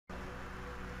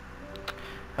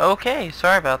Okay,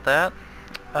 sorry about that.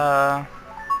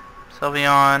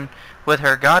 Sylveon, with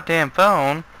her goddamn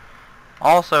phone,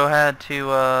 also had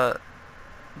to,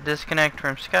 disconnect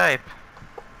from Skype.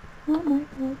 Not my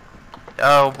fault.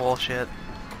 Oh, bullshit.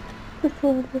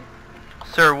 Disorder.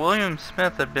 Sir William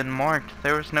Smith had been marked.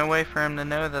 There was no way for him to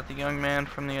know that the young man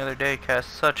from the other day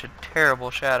cast such a terrible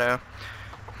shadow.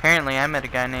 Apparently, I met a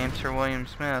guy named Sir William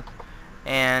Smith,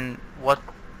 and what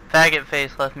faggot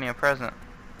face left me a present.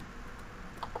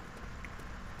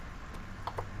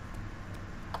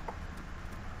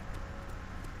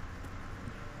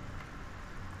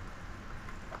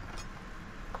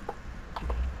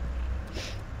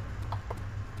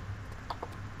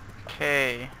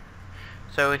 Okay,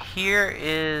 so here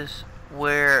is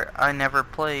where I never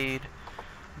played,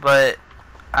 but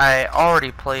I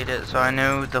already played it, so I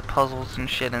know the puzzles and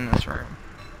shit in this room.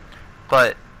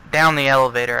 But down the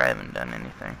elevator, I haven't done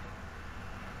anything.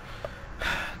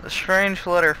 The strange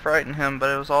letter frightened him, but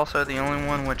it was also the only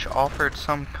one which offered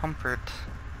some comfort.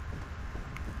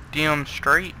 DM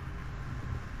straight.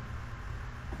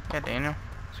 Yeah, Daniel,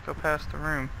 let's go past the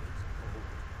room.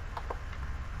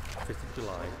 5th of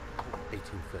July,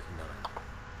 1839.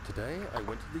 Today I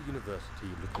went to the university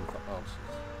looking for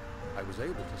answers. I was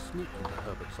able to sneak into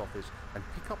Herbert's office and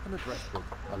pick up an address book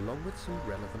along with some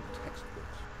relevant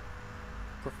textbooks.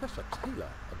 Professor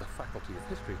Taylor at the Faculty of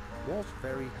History was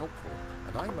very helpful,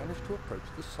 and I managed to approach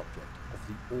the subject of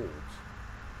the orbs.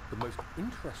 The most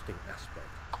interesting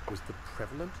aspect was the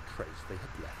prevalent trace they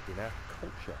had left in our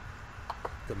culture.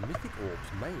 The mythic orbs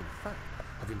may in fact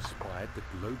have inspired the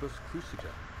globus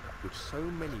cruciger, which so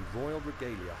many royal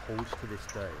regalia holds to this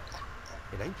day.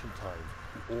 In ancient times,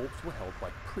 the orbs were held by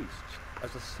priests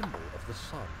as a symbol of the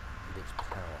sun and its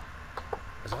power.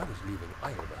 As I was leaving,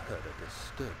 I overheard a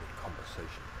disturbing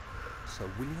conversation. Sir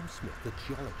William Smith, the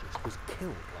geologist, was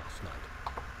killed last night.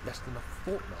 Less than a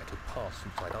fortnight had passed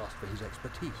since I'd asked for his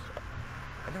expertise.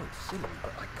 I know it's silly,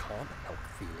 but I can't help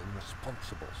feeling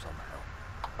responsible somehow.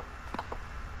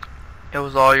 It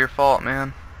was all your fault,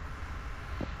 man.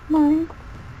 Mine.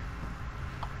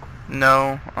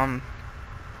 No,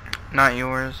 not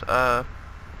yours.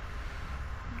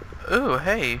 Ooh,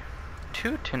 hey,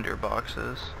 2 tinder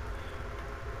boxes.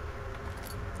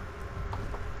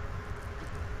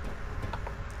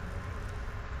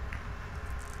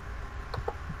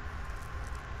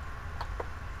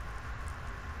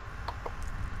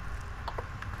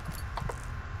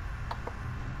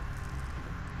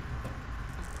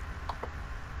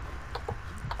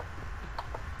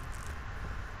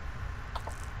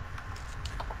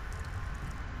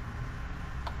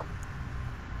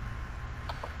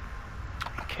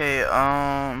 Okay,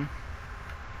 oh.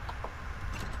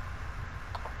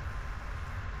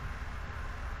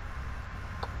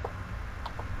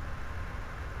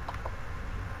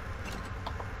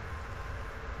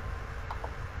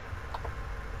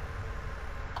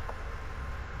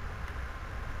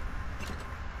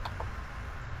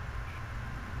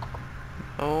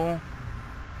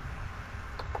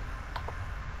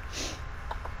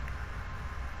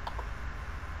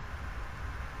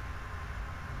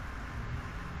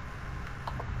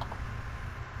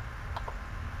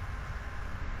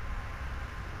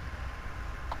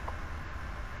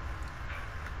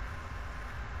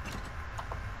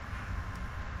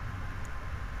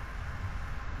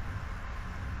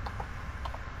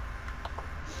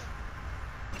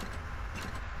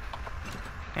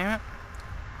 Damn it.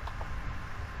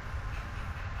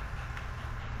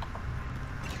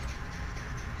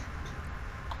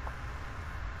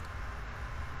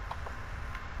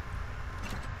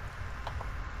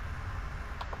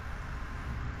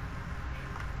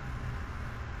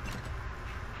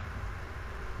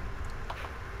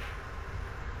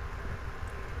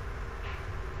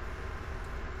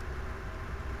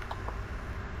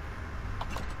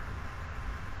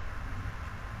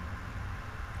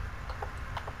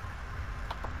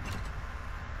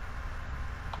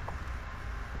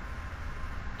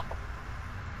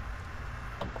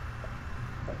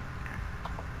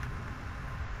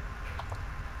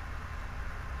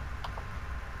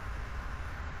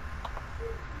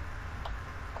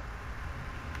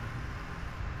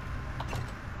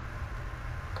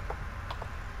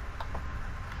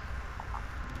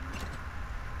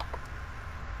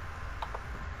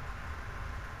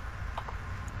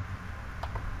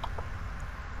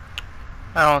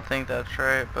 I don't think that's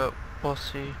right, but we'll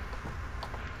see.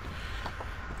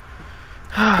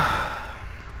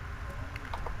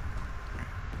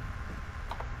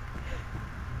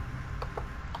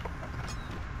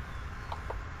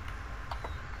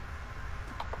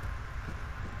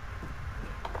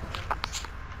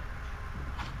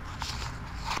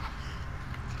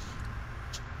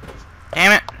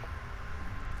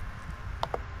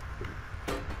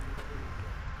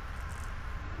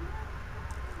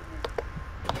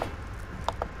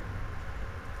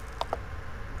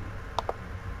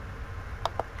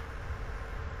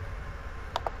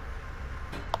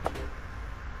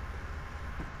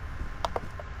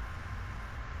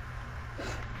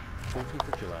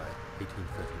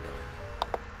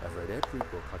 1839. I've read every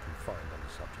book I can find on the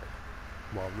subject.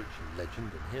 While rich in legend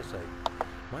and hearsay,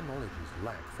 my knowledge is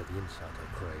lack for the insight I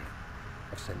crave.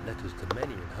 I've sent letters to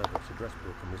many in Herbert's address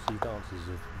book and received answers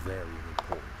of varying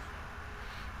importance.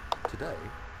 Today,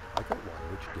 I got one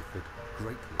which differed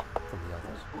greatly from the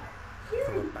others.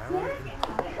 From a baron in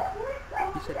Prussia.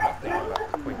 He said nothing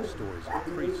about the quaint stories of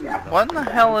priests and What in the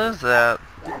hell is that?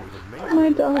 didn't even mention My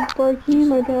dog's barking.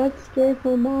 My dad scared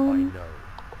my I mom. know.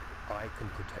 I can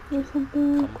protect Or you.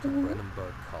 something Come like to that.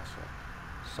 Brennenburg Castle.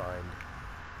 Signed,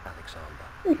 Alexander.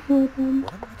 Ignore them.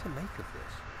 What am I to make of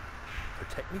this?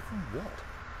 Protect me from what?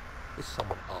 Is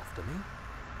someone after me?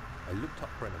 I looked up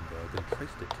Brennenburg and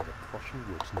traced it to the Prussian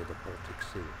woods near the Baltic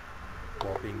Sea.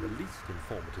 While being the least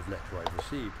informative letter I've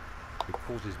received, it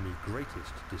causes me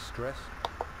greatest distress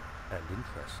and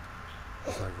interest.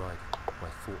 As I write, my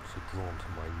thoughts are drawn to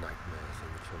my nightmares in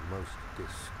which a most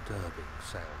disturbing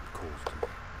sound calls to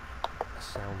me. A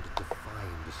sound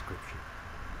defying description.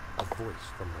 A voice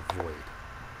from the void.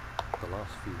 The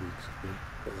last few weeks have been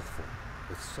awful,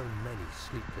 with so many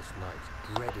sleepless nights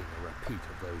dreading a repeat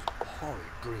of those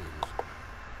horrid dreams.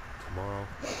 Tomorrow,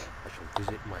 I shall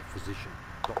visit my physician,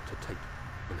 Dr. Tate,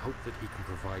 in hope that he can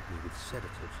provide me with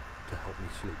sedatives to help me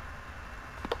sleep.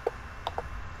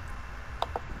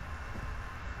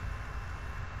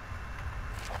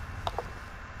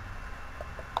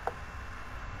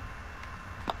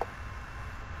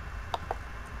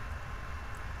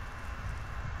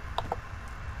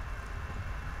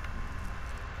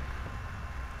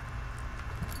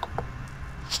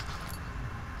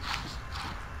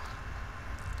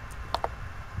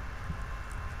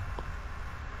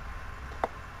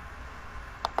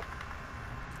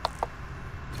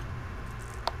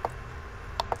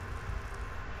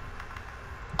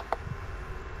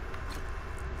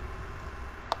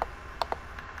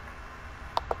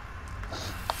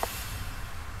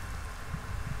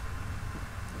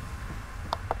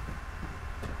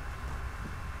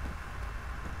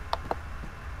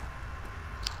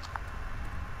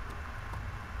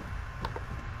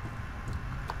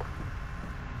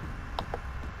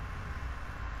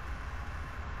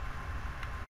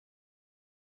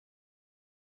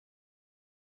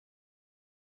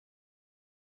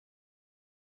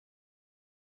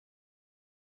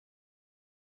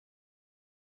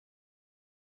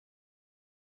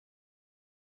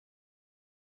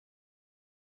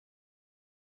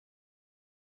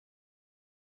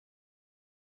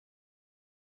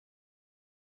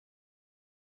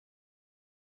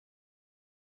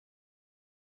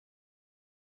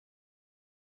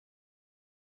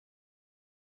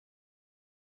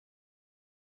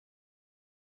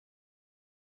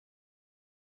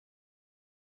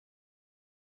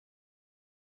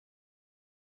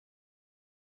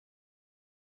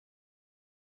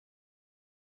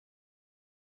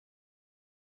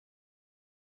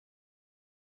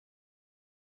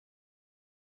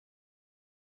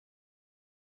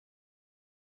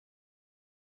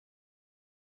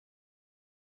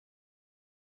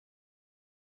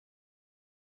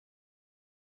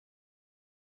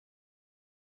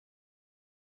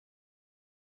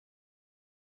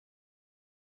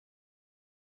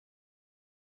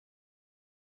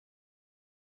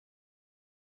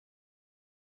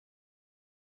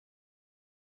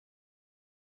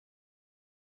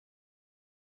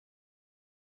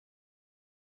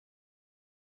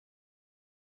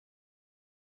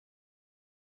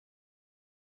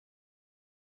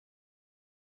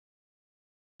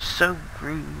 So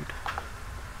rude.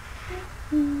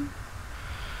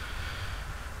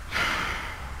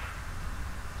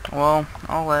 Well,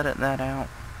 I'll edit that out.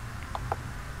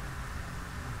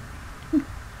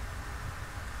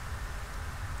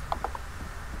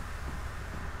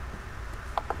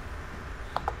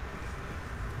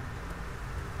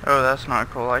 Oh, that's not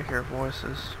cool. I hear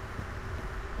voices.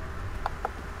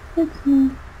 It's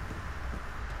me.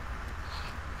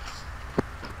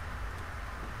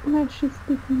 I'm actually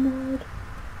speaking loud.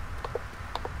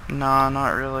 Nah, not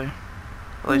really.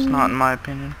 At least not in my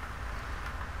opinion.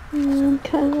 Yeah, I'm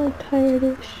kind of like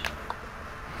tired-ish.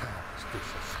 How has this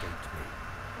escaped me?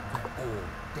 They're all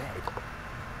dead.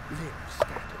 Limbs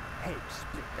scattered, heads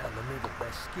split down the middle,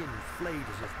 their skin flayed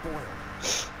as if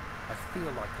boiled. I feel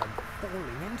like I'm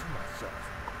falling into myself.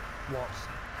 What's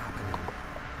happening?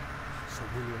 Sir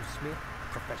William Smith,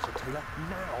 Professor Taylor,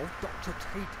 now Dr.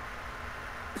 Tate.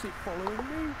 Is it following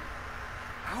me?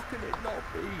 How can it not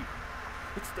be?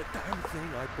 It's the damn thing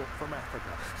I brought from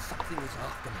Africa. Something is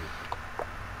after me.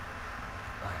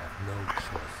 I have no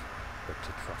choice but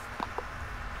to trust it.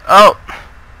 Oh!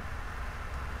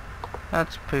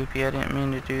 That's poopy. I didn't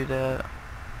mean to do that.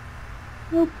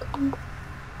 Okay.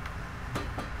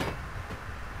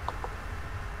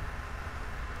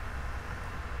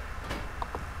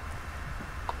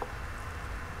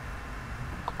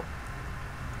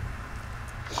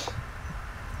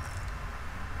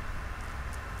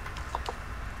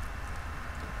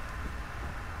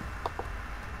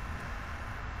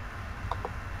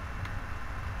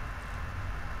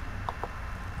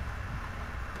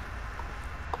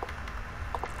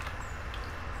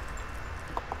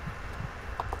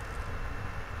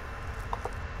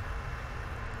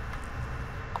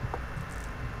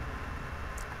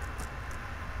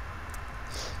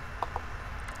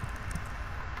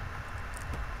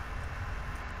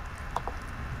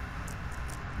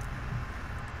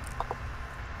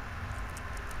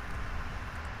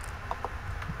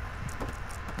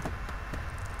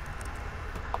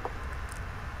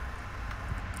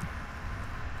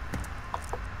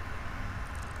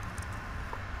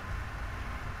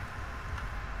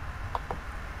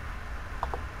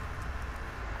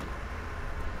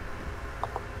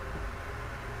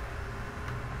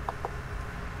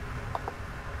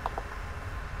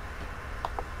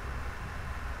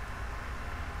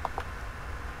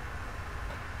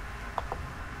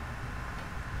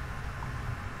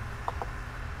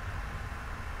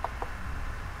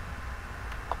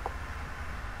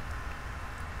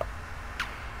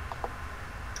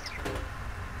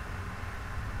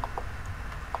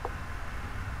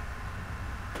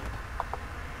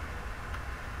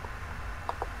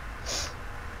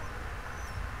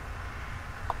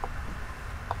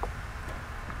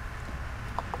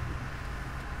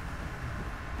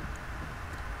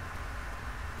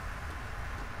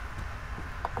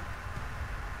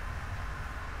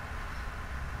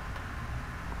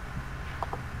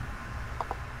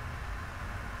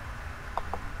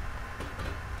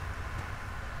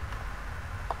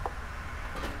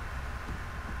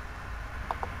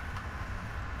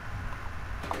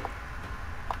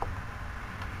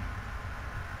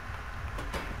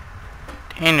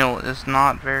 Manual is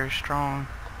not very strong.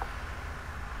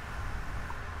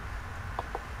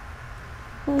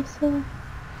 Also,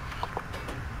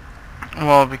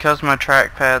 Well, because my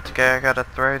trackpad's gay, I gotta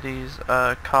throw these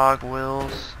cog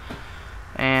wheels,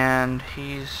 and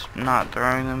he's not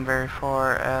throwing them very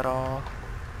far at all.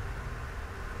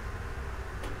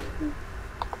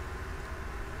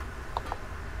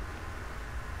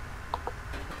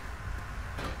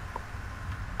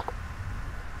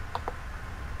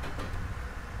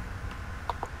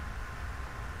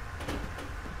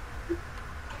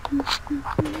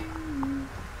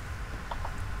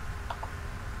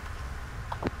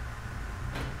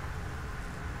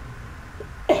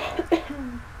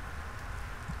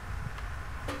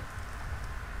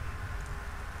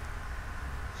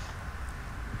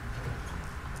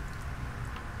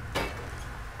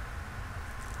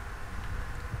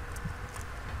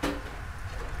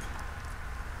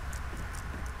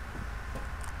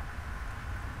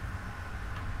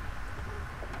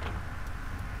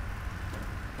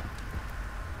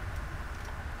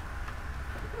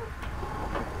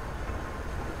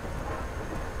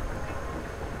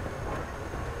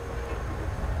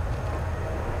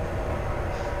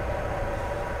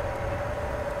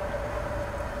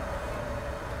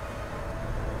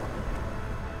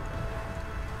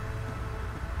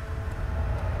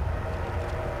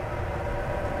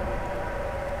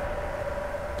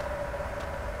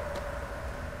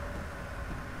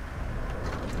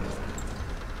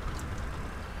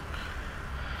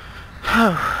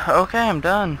 Okay, I'm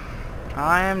done.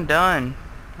 I am done.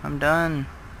 I'm done.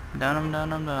 I'm done. dun,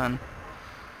 dun, dun.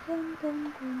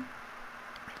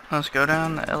 Let's go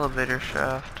down the elevator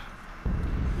shaft.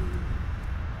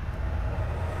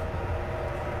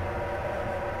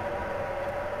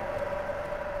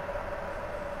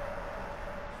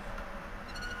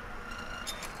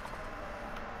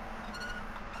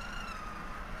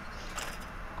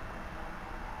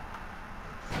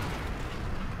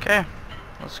 Okay,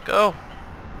 let's go.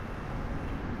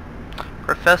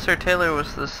 Professor Taylor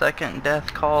was the second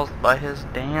death caused by his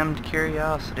damned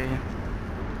curiosity.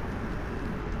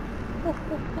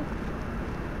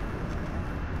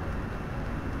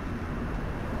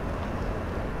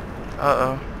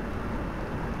 Uh-oh.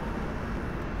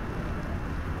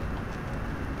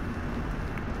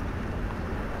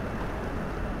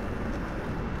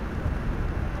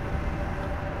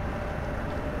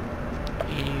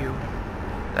 Ew.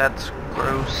 That's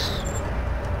gross.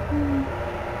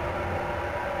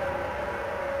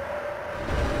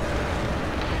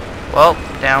 Well,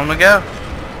 down we go.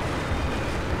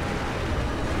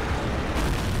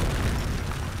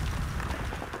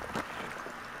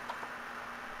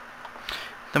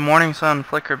 The morning sun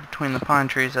flickered between the pine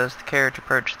trees as the carriage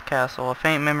approached the castle. A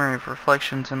faint memory of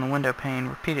reflections in the window pane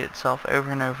repeated itself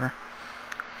over and over.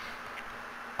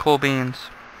 Cool beans.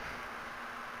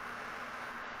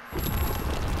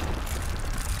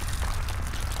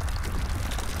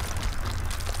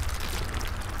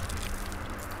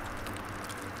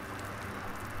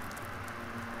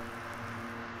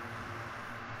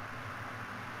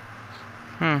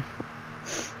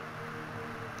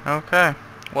 Okay.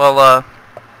 Well,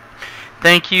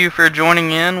 thank you for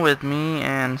joining in with me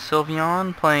and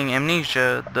Sylveon playing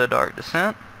Amnesia: The Dark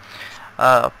Descent.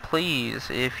 Please,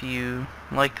 if you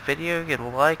like the video, give it a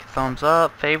like, thumbs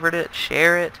up, favorite it,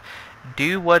 share it,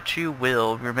 do what you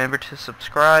will. Remember to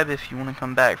subscribe if you want to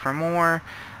come back for more,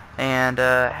 and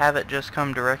have it just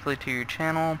come directly to your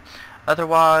channel.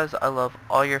 Otherwise, I love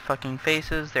all your fucking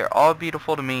faces. They're all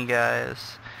beautiful to me,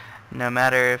 guys. No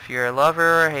matter if you're a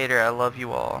lover or a hater, I love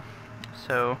you all.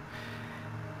 So,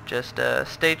 just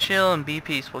stay chill and be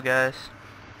peaceful, guys.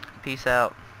 Peace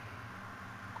out.